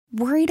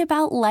Worried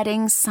about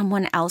letting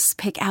someone else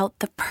pick out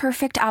the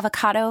perfect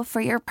avocado for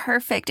your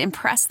perfect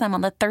impress them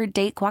on the third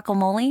date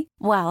guacamole?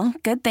 Well,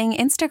 good thing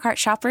Instacart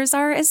shoppers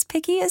are as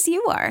picky as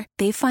you are.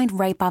 They find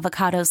ripe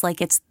avocados like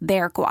it's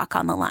their guac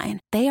on the line.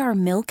 They are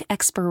milk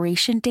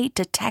expiration date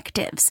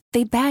detectives.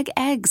 They bag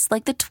eggs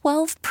like the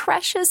 12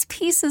 precious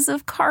pieces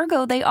of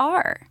cargo they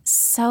are.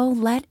 So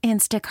let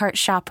Instacart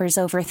shoppers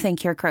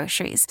overthink your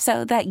groceries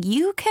so that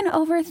you can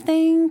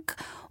overthink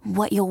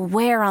what you'll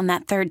wear on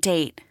that third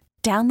date.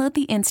 Download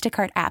the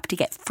Instacart app to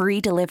get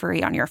free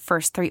delivery on your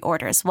first 3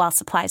 orders while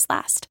supplies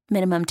last.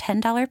 Minimum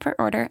 $10 per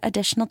order.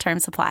 Additional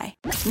terms apply.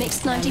 Mix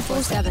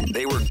 94.7.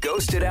 They were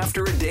ghosted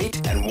after a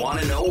date and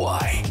want to know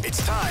why.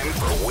 It's time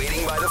for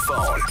Waiting by the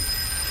Phone.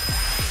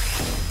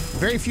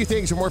 Very few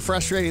things are more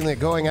frustrating than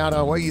going out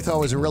on what you thought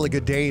was a really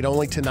good date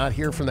only to not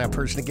hear from that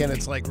person again.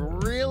 It's like,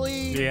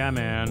 really? Yeah,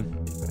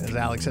 man. As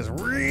Alex says,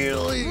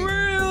 really?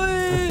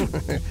 Really?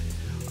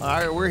 All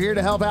right, we're here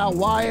to help out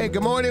Wyatt.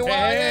 Good morning,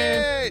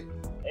 Wyatt.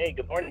 Hey,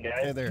 good morning, guys.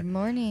 Hey there. Good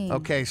morning.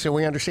 Okay, so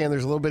we understand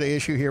there's a little bit of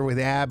issue here with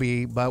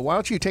Abby, but why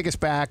don't you take us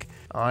back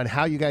on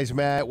how you guys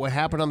met, what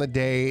happened on the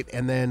date,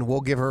 and then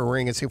we'll give her a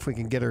ring and see if we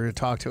can get her to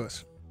talk to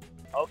us.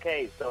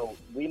 Okay, so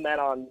we met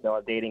on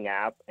a dating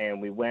app, and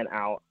we went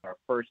out our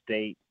first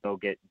date, go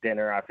get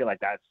dinner. I feel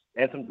like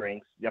and some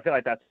drinks. I feel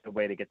like that's the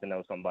way to get to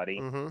know somebody.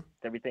 Mm-hmm.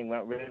 Everything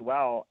went really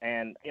well,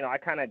 and, I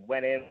kind of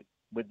went in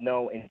with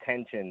no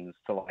intentions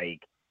to,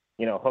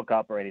 hook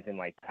up or anything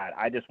like that.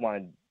 I just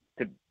wanted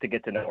to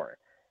get to know her.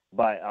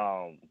 But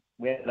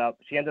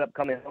she ended up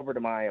coming over to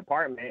my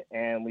apartment,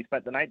 and we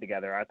spent the night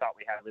together. I thought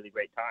we had a really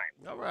great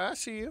time. All right, I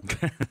see you.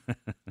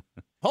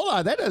 Hold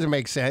on, that doesn't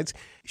make sense.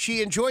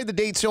 She enjoyed the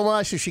date so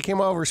much that she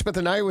came over, spent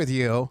the night with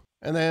you,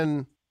 and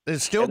then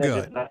it's still and then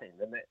good. just nothing.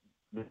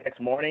 The next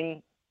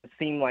morning, it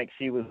seemed like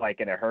she was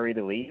in a hurry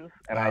to leave,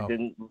 and I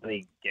didn't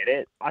really get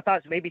it. I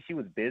thought maybe she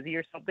was busy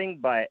or something,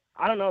 but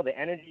I don't know. The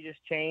energy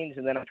just changed,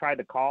 and then I tried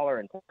to call her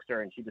and text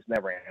her, and she just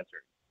never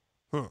answered.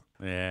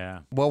 Yeah.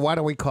 Well, why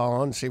don't we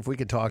call and see if we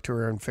can talk to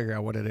her and figure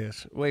out what it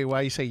is? Wait,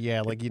 why you say yeah?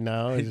 Like,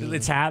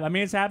 It's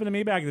happened to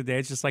me back in the day.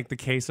 It's just like the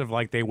case of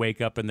they wake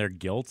up and they're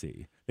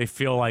guilty. They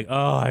feel like,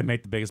 oh, I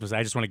made the biggest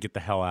mistake. I just want to get the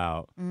hell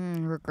out.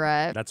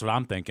 Regret. That's what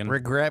I'm thinking.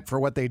 Regret for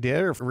what they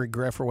did or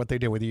regret for what they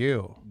did with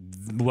you?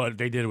 What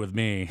they did with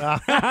me. All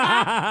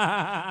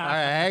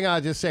right, hang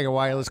on just a second,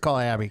 Wyatt. Let's call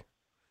Abby.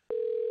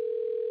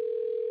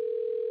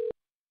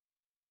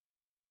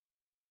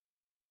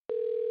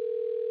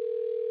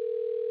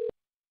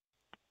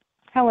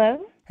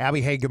 Hello? Abby,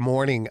 hey, good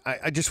morning.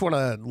 I just want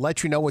to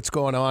let you know what's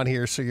going on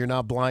here so you're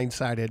not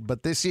blindsided,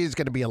 but this is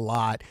going to be a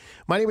lot.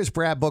 My name is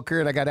Brad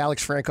Booker, and I got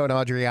Alex Franco and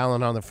Audrey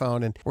Allen on the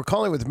phone, and we're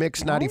calling with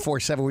Mix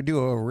 94.7. We do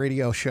a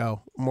radio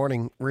show,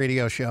 morning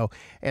radio show,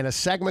 and a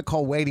segment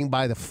called Waiting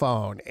by the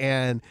Phone.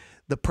 And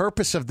the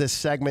purpose of this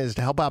segment is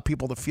to help out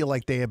people that feel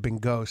like they have been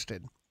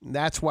ghosted.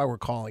 That's why we're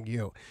calling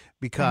you,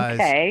 because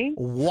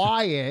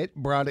Wyatt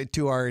brought it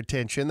to our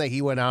attention that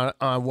he went out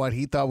on what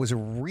he thought was a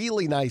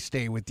really nice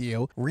day with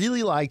you,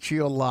 really liked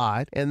you a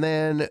lot, and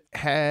then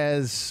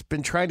has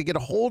been trying to get a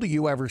hold of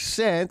you ever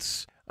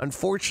since.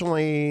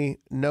 Unfortunately,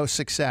 no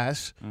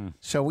success.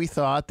 So we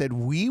thought that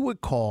we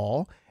would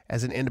call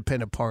as an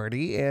independent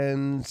party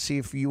and see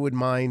if you would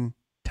mind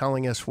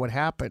telling us what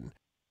happened.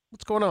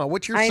 What's going on?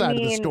 What's your side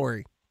of the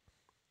story?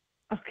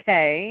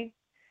 Okay.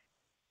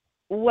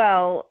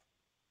 Well,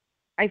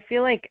 I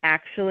feel like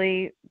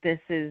actually this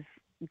is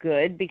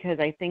good because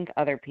I think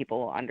other people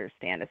will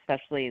understand,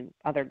 especially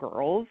other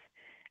girls.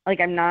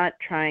 I'm not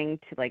trying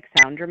to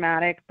sound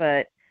dramatic,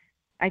 but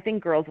I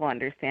think girls will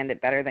understand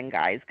it better than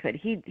guys could.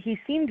 He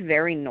seemed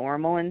very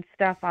normal and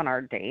stuff on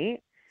our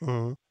date.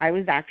 Mm-hmm. I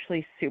was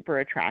actually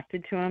super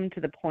attracted to him to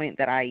the point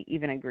that I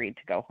even agreed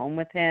to go home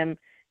with him.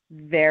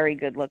 Very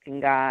good looking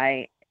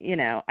guy,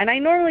 and I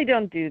normally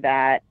don't do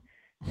that.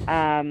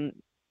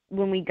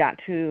 When we got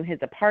to his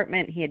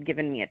apartment, he had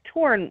given me a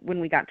tour, and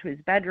when we got to his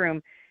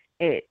bedroom,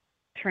 it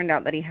turned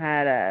out that he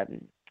had a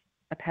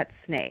pet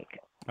snake.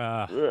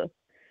 Ugh.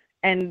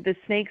 And the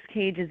snake's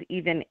cage is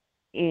even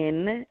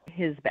in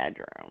his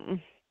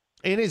bedroom.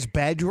 In his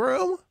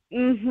bedroom?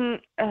 Mm-hmm.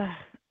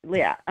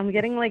 Yeah, I'm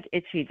getting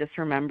itchy just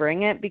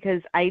remembering it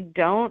because I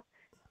don't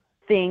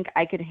think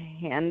I could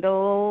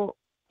handle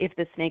if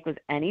the snake was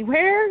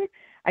anywhere.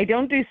 I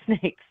don't do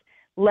snakes,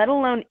 let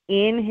alone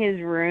in his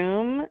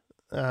room.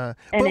 And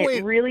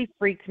it really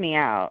freaked me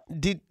out.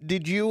 Did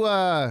you,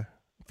 if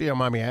you don't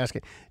mind me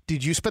asking,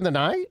 did you spend the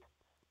night?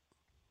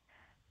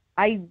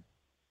 I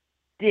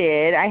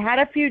did. I had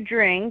a few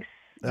drinks,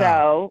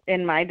 though,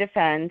 in my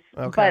defense.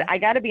 Okay. But I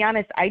got to be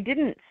honest, I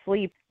didn't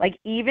sleep.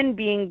 Even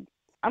being,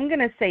 I'm going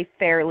to say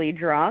fairly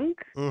drunk,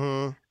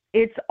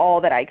 it's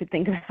all that I could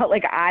think about.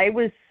 I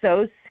was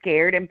so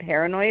scared and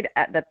paranoid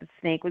that the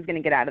snake was going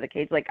to get out of the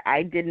cage.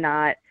 I did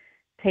not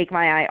take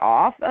my eye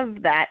off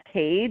of that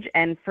cage,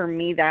 and for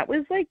me that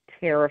was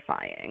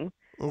terrifying.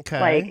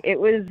 Okay. It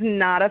was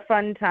not a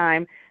fun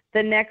time.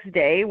 the next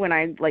day when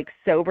I like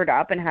sobered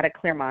up and had a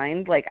clear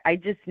mind, like I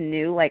just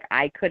knew like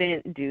I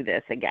couldn't do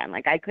this again.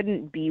 Like I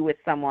couldn't be with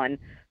someone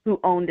who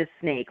owned a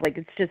snake. Like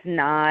it's just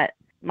not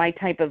my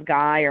type of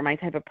guy or my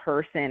type of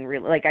person.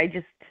 Really, like I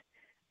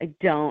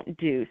don't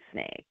do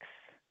snakes.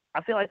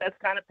 I feel like that's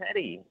kind of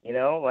petty, you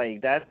know,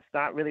 like that's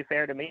not really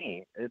fair to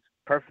me. It's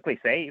perfectly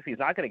safe. He's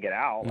not going to get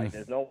out. Like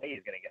there's no way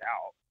he's going to get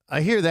out.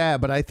 I hear that,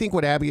 but I think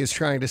what Abby is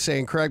trying to say,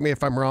 and correct me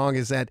if I'm wrong,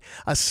 is that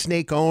a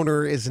snake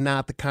owner is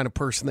not the kind of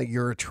person that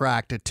you're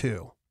attracted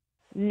to.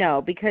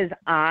 No, because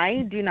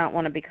I do not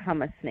want to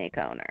become a snake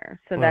owner.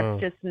 So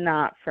that's just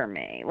not for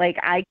me. Like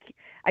I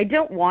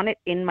don't want it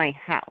in my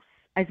house.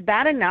 It's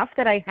bad enough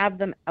that I have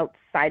them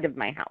outside of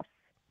my house.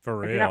 For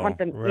real. I do not want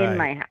them in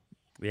my house.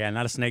 Yeah,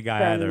 not a snake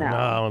guy either.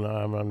 No. No,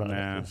 I'm not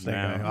a snake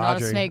guy. Not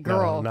Audrey, a snake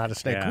girl. No, not a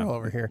snake girl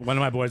over here. One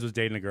of my boys was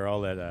dating a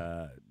girl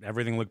that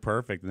everything looked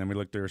perfect, and then we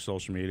looked through her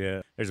social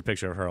media. There's a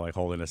picture of her like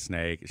holding a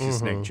snake. She's a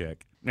snake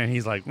chick, and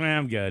he's like,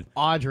 I'm good.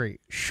 Audrey,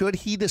 should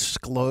he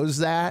disclose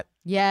that?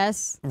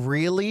 Yes.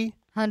 Really?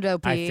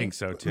 Hundo P. I think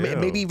so too.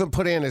 Maybe even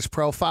put it in his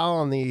profile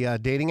on the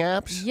dating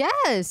apps?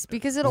 Yes,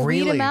 because it'll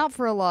weed Really? him out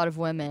for a lot of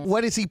women.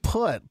 What does he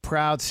put?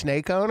 Proud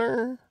snake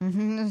owner?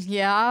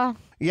 Yeah.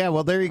 Yeah,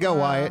 well, there you go,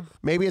 Wyatt.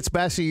 Maybe it's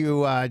best that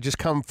you just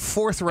come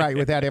forthright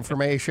with that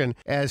information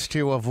as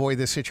to avoid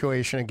this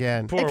situation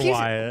again. Poor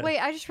Wyatt. Wait,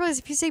 I just realized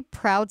if you say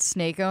proud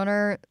snake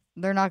owner,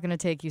 they're not going to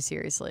take you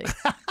seriously.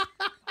 All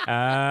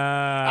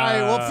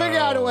right, we'll figure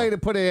out a way to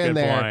put it in Good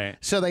there point.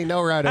 so they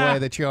know right away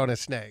that you own a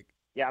snake.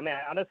 Yeah, I mean,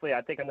 honestly,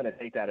 I think I'm going to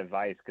take that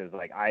advice because,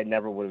 like, I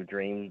never would have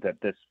dreamed that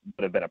this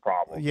would have been a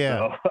problem. Yeah.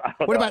 So, I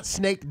don't What know. about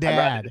Snake I'd rather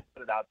Dad? just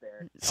put it out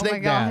there.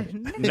 Snake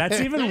God. Dad. That's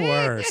even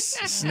worse.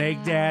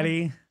 Snake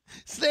daddy.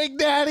 Snake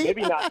Daddy?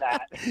 Maybe not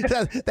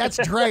that. That's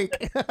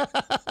Drake.